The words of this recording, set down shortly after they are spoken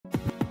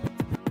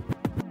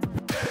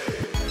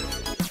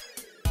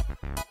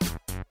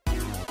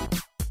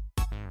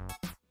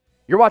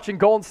You're watching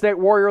Golden State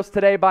Warriors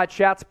Today by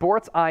Chat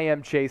Sports. I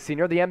am Chase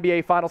Sr. The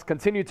NBA Finals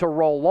continue to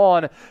roll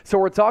on, so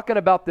we're talking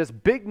about this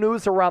big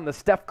news around the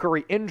Steph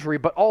Curry injury,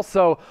 but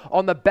also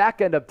on the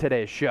back end of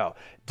today's show.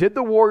 Did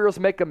the Warriors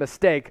make a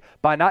mistake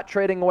by not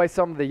trading away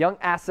some of the young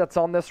assets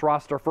on this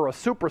roster for a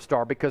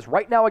superstar? Because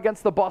right now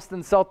against the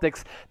Boston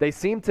Celtics, they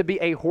seem to be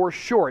a horse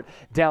short,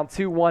 down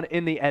 2-1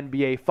 in the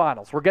NBA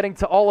Finals. We're getting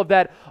to all of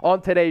that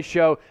on today's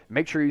show.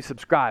 Make sure you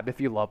subscribe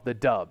if you love the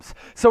Dubs.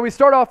 So we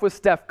start off with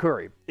Steph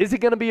Curry. Is he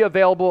going to be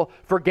available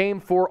for Game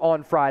 4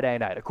 on Friday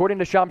night? According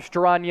to Shams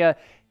Charania,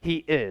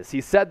 he is.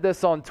 He said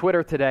this on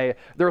Twitter today.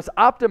 There's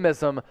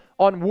optimism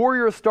on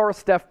Warriors star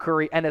Steph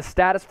Curry and his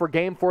status for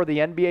Game 4 of the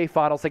NBA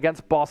Finals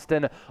against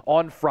Boston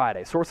on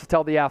Friday. Sources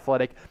tell The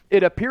Athletic,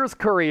 it appears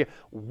Curry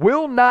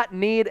will not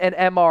need an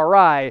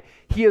MRI.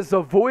 He has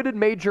avoided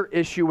major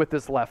issue with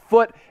his left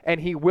foot, and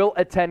he will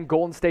attend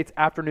Golden State's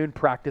afternoon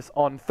practice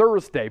on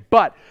Thursday.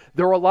 But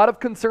there were a lot of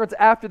concerns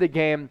after the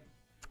game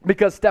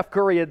because Steph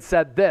Curry had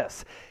said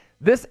this.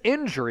 This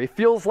injury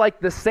feels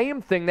like the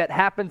same thing that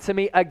happened to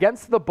me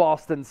against the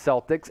Boston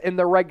Celtics in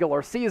the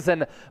regular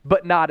season,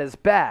 but not as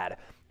bad.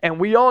 And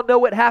we all know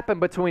what happened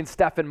between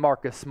Steph and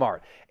Marcus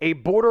Smart. A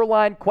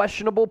borderline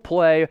questionable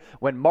play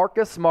when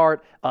Marcus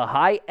Smart, a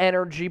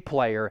high-energy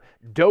player,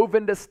 dove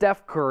into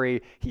Steph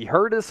Curry. He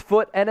hurt his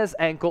foot and his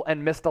ankle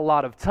and missed a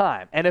lot of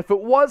time. And if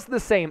it was the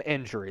same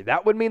injury,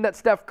 that would mean that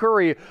Steph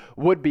Curry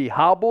would be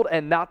hobbled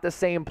and not the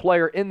same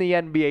player in the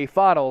NBA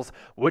Finals,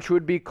 which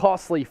would be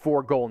costly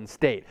for Golden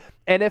State.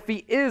 And if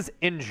he is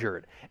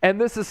injured, and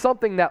this is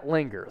something that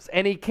lingers,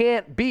 and he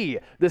can't be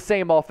the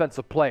same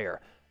offensive player,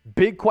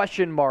 big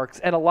question marks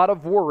and a lot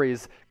of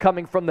worries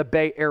coming from the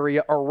Bay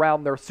Area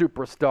around their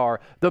superstar,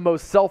 the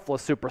most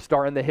selfless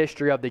superstar in the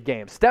history of the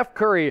game. Steph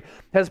Curry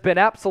has been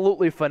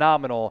absolutely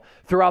phenomenal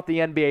throughout the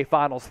NBA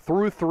Finals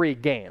through 3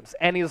 games,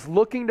 and he's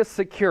looking to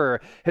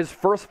secure his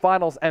first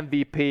Finals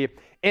MVP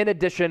in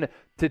addition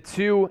to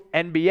 2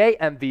 NBA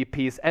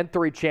MVPs and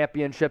 3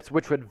 championships,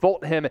 which would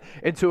vault him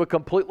into a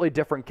completely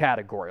different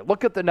category.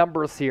 Look at the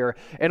numbers here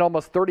in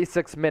almost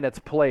 36 minutes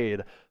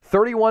played.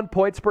 31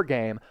 points per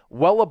game,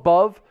 well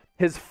above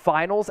his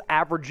finals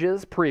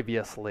averages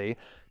previously.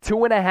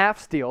 2.5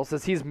 steals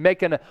as he's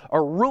making a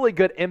really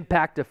good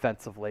impact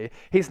defensively.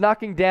 He's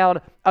knocking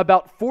down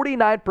about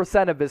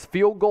 49% of his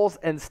field goals,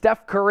 and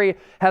Steph Curry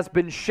has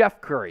been Chef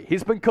Curry.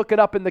 He's been cooking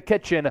up in the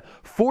kitchen,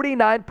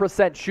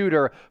 49%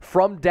 shooter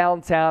from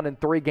downtown in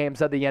 3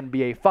 games of the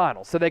NBA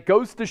Finals. So that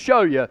goes to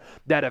show you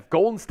that if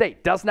Golden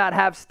State does not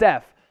have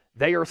Steph,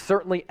 they are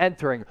certainly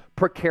entering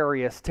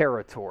precarious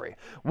territory.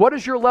 What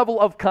is your level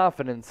of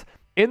confidence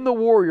in the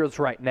Warriors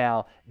right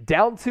now,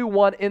 down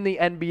 2-1 in the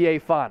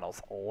NBA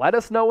Finals? Let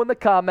us know in the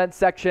comments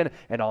section.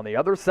 And on the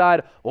other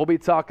side, we'll be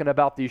talking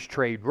about these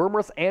trade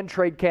rumors and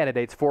trade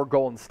candidates for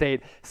Golden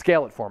State.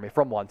 Scale it for me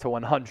from 1 to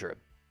 100.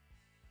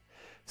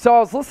 So I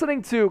was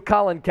listening to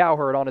Colin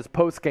Cowherd on his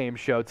post-game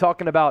show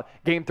talking about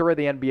Game 3 of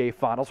the NBA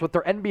Finals with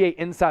their NBA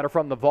insider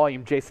from The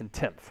Volume, Jason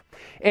Timpf.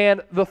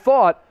 And the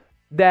thought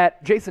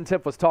that Jason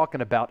Timpf was talking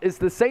about is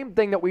the same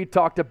thing that we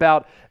talked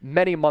about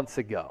many months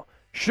ago.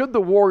 Should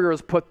the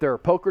Warriors put their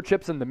poker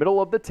chips in the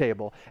middle of the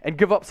table and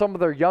give up some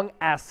of their young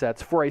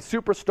assets for a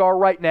superstar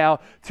right now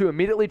to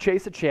immediately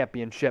chase a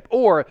championship?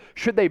 Or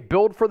should they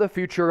build for the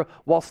future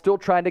while still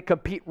trying to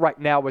compete right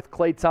now with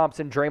Klay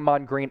Thompson,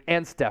 Draymond Green,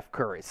 and Steph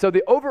Curry? So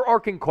the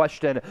overarching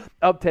question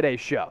of today's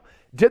show,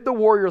 did the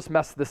Warriors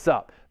mess this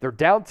up? They're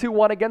down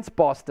 2-1 against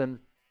Boston.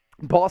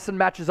 Boston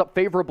matches up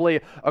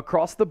favorably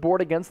across the board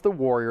against the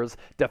Warriors,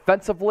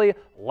 defensively,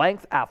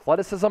 length,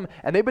 athleticism,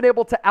 and they've been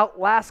able to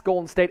outlast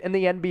Golden State in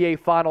the NBA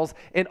Finals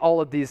in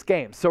all of these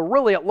games. So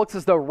really, it looks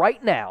as though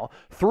right now,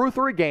 through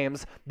 3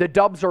 games, the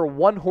Dubs are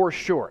 1 horse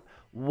short.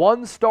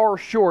 1 star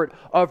short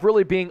of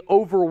really being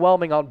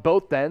overwhelming on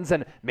both ends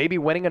and maybe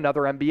winning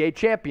another NBA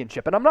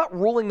championship. And I'm not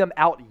ruling them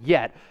out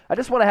yet. I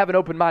just want to have an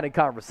open-minded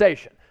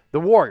conversation. The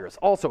Warriors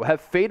also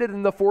have faded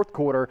in the 4th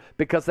quarter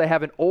because they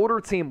have an older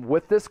team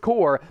with this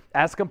core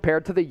as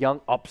compared to the young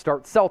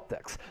upstart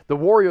Celtics. The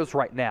Warriors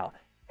right now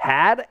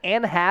had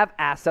and have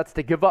assets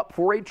to give up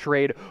for a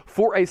trade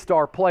for a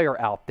star player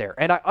out there.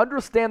 And I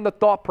understand the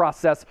thought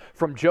process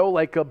from Joe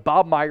Lacob,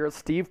 Bob Myers,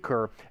 Steve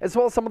Kerr, as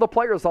well as some of the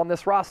players on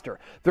this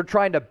roster. They're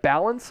trying to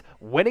balance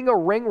winning a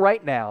ring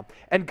right now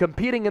and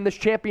competing in this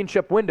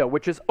championship window,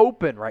 which is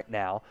open right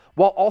now,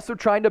 while also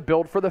trying to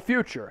build for the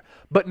future.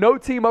 But no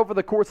team over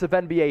the course of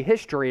NBA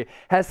history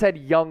has had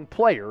young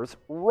players,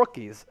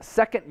 rookies,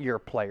 second-year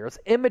players,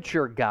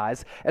 immature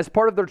guys as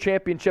part of their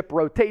championship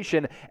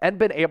rotation and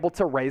been able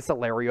to raise the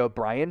Larry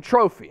O'Brien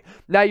trophy.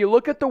 Now you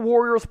look at the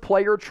Warriors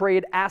player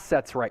trade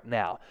assets right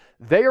now.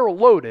 They are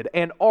loaded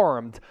and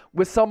armed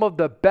with some of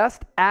the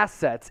best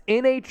assets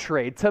in a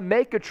trade to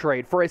make a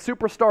trade for a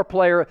superstar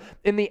player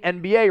in the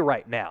NBA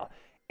right now.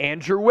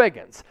 Andrew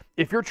Wiggins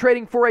If you're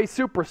trading for a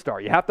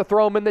superstar, you have to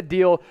throw him in the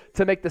deal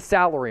to make the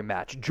salary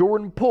match.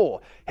 Jordan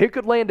Poole, he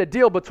could land a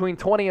deal between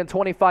 $20 and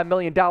 $25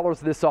 million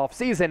this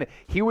offseason.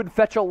 He would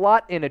fetch a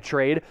lot in a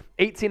trade.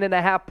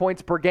 18.5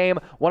 points per game,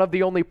 one of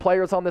the only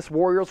players on this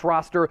Warriors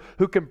roster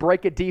who can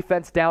break a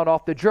defense down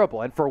off the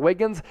dribble. And for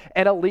Wiggins,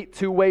 an elite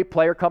two-way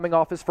player coming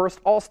off his first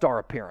All-Star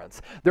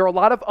appearance. There are a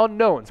lot of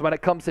unknowns when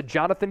it comes to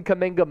Jonathan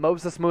Kuminga,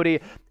 Moses Moody,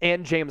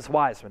 and James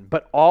Wiseman,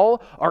 but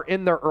all are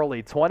in their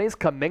early 20s.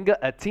 Kuminga,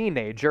 a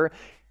teenager.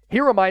 He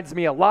reminds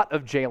me a lot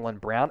of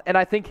Jaylen Brown, and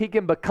I think he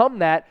can become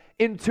that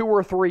in 2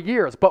 or 3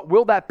 years. But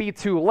will that be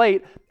too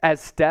late as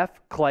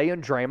Steph, Clay,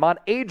 and Draymond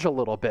age a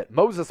little bit?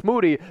 Moses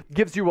Moody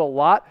gives you a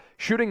lot,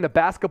 shooting the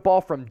basketball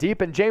from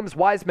deep, and James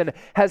Wiseman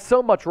has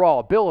so much raw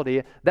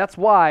ability. That's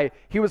why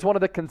he was one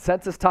of the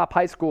consensus top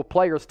high school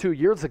players 2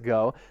 years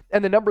ago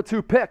and the number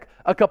 2 pick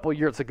a couple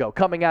years ago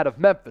coming out of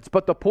Memphis.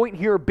 But the point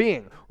here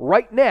being,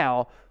 right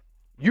now,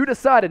 you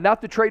decided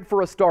not to trade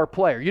for a star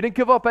player. You didn't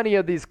give up any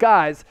of these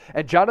guys,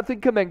 and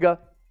Jonathan Kuminga,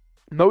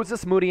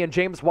 Moses Moody, and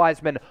James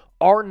Wiseman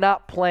are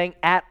not playing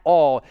at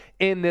all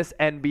in this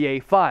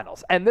NBA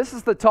Finals. And this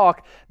is the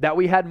talk that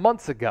we had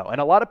months ago. And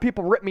a lot of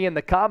people ripped me in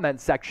the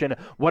comments section.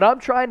 What I'm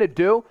trying to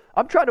do,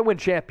 I'm trying to win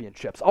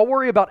championships. I'll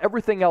worry about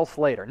everything else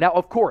later. Now,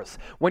 of course,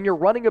 when you're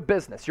running a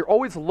business, you're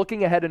always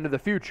looking ahead into the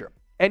future.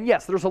 And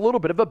yes, there's a little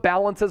bit of a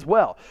balance as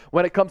well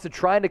when it comes to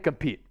trying to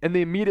compete in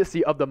the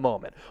immediacy of the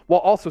moment, while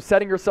also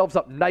setting yourselves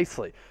up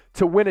nicely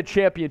to win a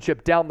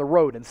championship down the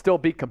road and still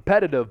be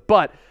competitive.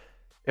 But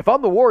if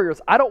I'm the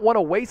Warriors, I don't want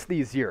to waste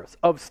these years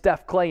of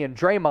Steph, Clay, and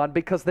Draymond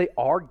because they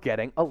are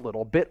getting a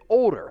little bit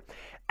older.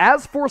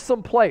 As for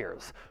some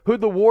players who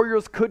the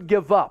Warriors could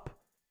give up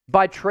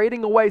by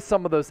trading away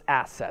some of those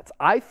assets,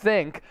 I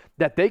think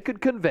that they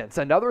could convince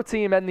another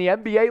team in the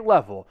NBA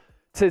level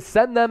to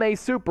send them a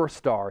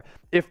superstar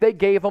if they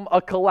gave them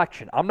a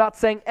collection. I'm not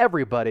saying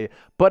everybody,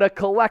 but a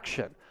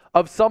collection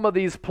of some of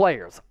these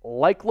players,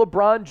 like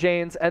LeBron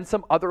James and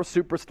some other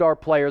superstar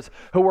players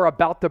who are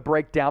about to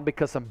break down,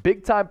 because some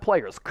big-time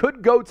players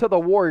could go to the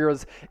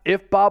Warriors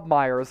if Bob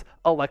Myers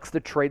elects to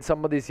trade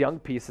some of these young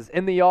pieces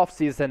in the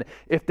offseason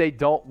if they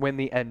don't win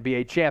the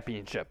NBA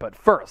championship. But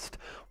first,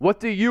 what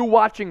do you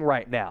watching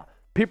right now?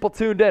 People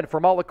tuned in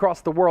from all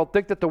across the world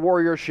think that the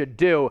Warriors should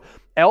do.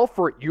 L,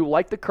 for you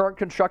like the current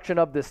construction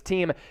of this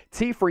team.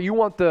 T, for you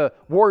want the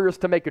Warriors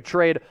to make a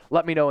trade.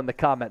 Let me know in the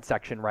comment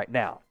section right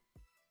now.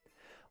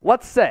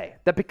 Let's say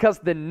that because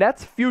the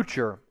Nets'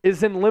 future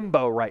is in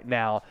limbo right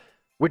now,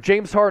 with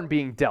James Harden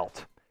being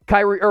dealt,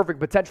 Kyrie Irving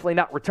potentially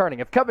not returning,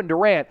 if Kevin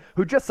Durant,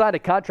 who just signed a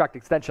contract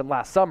extension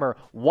last summer,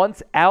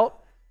 wants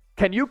out,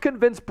 can you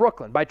convince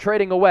Brooklyn by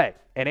trading away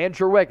an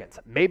Andrew Wiggins,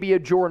 maybe a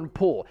Jordan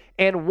Poole,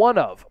 and one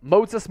of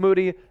Moses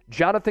Moody,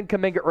 Jonathan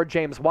Kuminga, or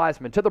James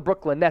Wiseman to the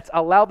Brooklyn Nets,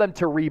 allow them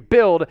to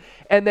rebuild,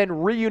 and then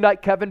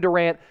reunite Kevin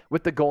Durant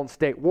with the Golden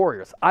State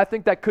Warriors? I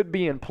think that could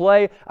be in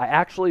play. I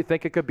actually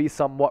think it could be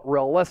somewhat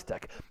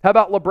realistic. How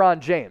about LeBron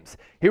James?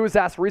 He was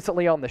asked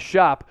recently on The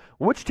Shop,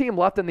 which team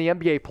left in the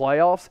NBA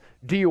playoffs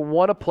do you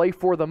want to play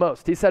for the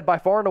most? He said, by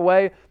far and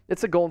away,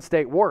 it's the Golden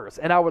State Warriors,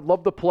 and I would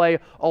love to play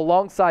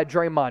alongside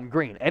Draymond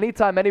Green.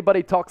 Anytime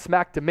anybody talks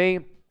smack to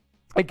me,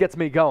 it gets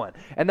me going.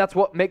 And that's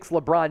what makes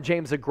LeBron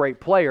James a great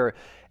player.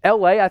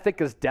 LA, I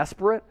think, is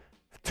desperate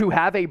to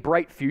have a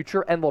bright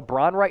future. And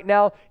LeBron right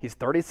now, he's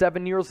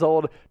 37 years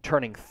old,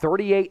 turning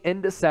 38 in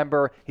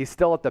December. He's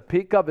still at the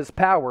peak of his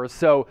powers.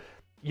 So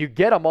you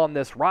get him on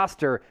this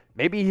roster,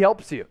 maybe he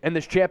helps you in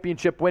this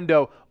championship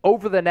window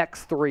over the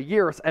next 3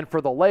 years. And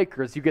for the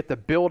Lakers, you get to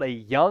build a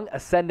young,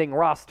 ascending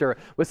roster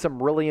with some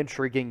really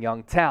intriguing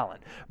young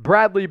talent.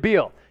 Bradley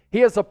Beal, he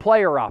has a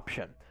player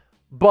option,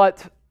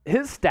 but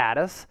his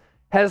status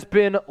has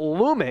been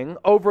looming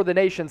over the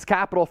nation's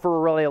capital for a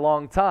really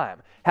long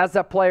time. Has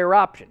that player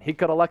option. He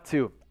could elect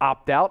to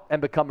opt out and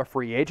become a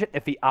free agent.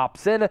 If he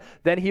opts in,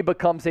 then he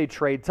becomes a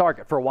trade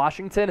target. For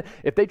Washington,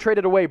 if they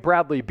traded away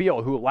Bradley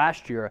Beal, who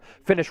last year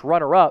finished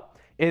runner-up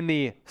in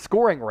the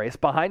scoring race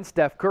behind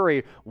Steph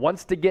Curry,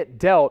 wants to get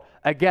dealt,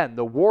 again,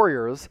 the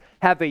Warriors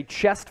have a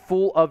chest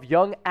full of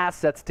young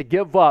assets to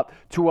give up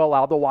to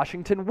allow the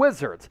Washington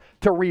Wizards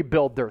to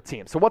rebuild their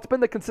team. So what's been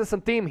the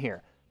consistent theme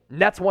here?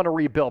 Nets want to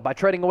rebuild by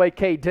trading away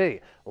KD.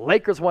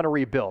 Lakers want to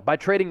rebuild by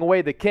trading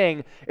away the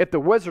King. If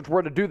the Wizards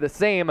were to do the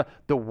same,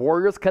 the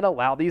Warriors can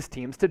allow these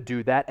teams to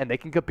do that, and they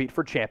can compete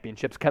for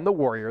championships. Can the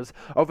Warriors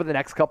over the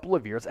next couple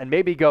of years and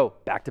maybe go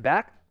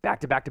back-to-back?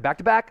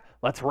 Back-to-back-to-back-to-back,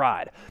 let's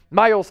ride.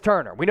 Myles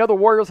Turner. We know the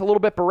Warriors a little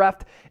bit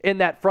bereft in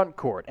that front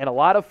court, and a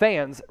lot of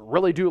fans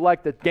really do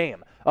like the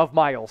game of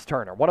Myles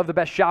Turner. One of the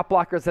best shot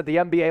blockers at the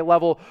NBA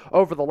level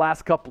over the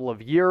last couple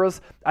of years.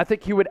 I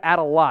think he would add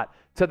a lot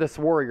to this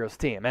Warriors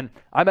team. And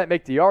I might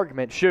make the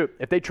argument, shoot,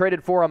 if they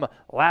traded for him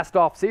last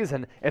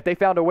offseason, if they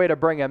found a way to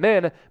bring him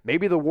in,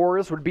 maybe the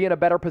Warriors would be in a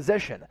better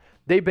position.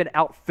 They've been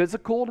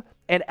out-physicaled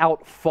and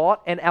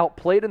out-fought and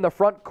outplayed in the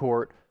front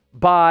court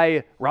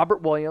by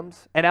Robert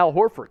Williams and Al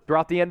Horford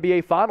throughout the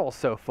NBA Finals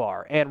so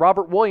far. And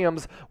Robert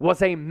Williams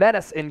was a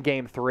menace in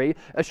Game 3,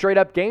 a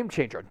straight-up game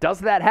changer. Does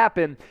that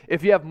happen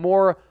if you have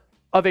more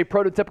of a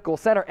prototypical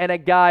center and a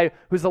guy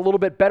who's a little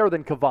bit better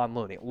than Kevon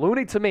Looney.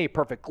 Looney, to me,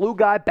 perfect glue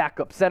guy,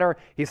 backup center.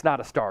 He's not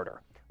a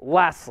starter.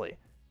 Lastly,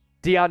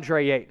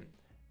 DeAndre Ayton.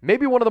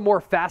 Maybe one of the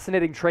more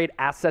fascinating trade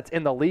assets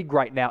in the league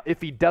right now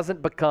if he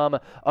doesn't become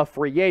a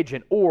free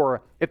agent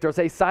or if there's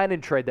a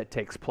sign-and trade that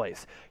takes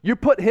place. You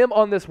put him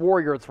on this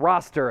Warriors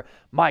roster,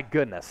 my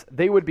goodness,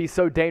 they would be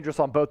so dangerous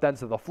on both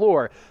ends of the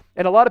floor.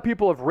 And a lot of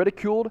people have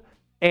ridiculed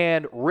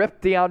and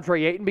ripped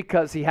DeAndre Ayton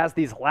because he has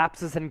these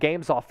lapses in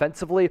games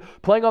offensively.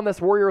 Playing on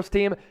this Warriors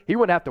team, he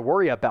wouldn't have to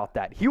worry about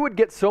that. He would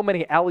get so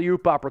many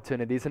alley-oop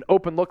opportunities and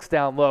open looks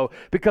down low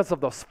because of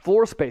the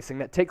floor spacing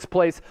that takes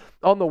place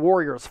on the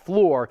Warriors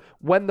floor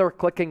when they're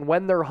clicking,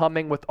 when they're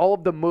humming, with all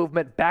of the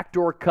movement,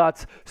 backdoor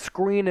cuts,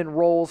 screen and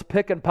rolls,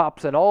 pick and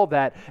pops, and all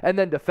that. And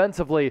then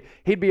defensively,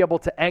 he'd be able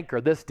to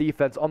anchor this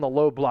defense on the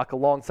low block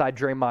alongside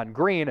Draymond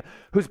Green,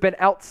 who's been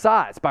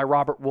outsized by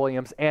Robert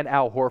Williams and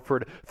Al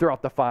Horford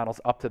throughout the finals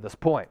up to this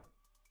point.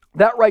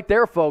 That right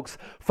there, folks,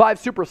 5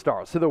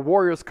 superstars who the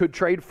Warriors could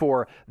trade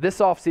for this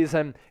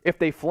offseason if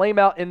they flame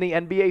out in the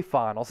NBA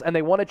Finals and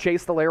they want to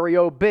chase the Larry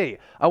O.B.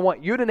 I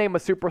want you to name a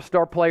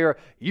superstar player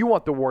you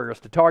want the Warriors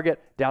to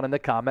target down in the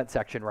comment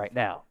section right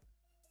now.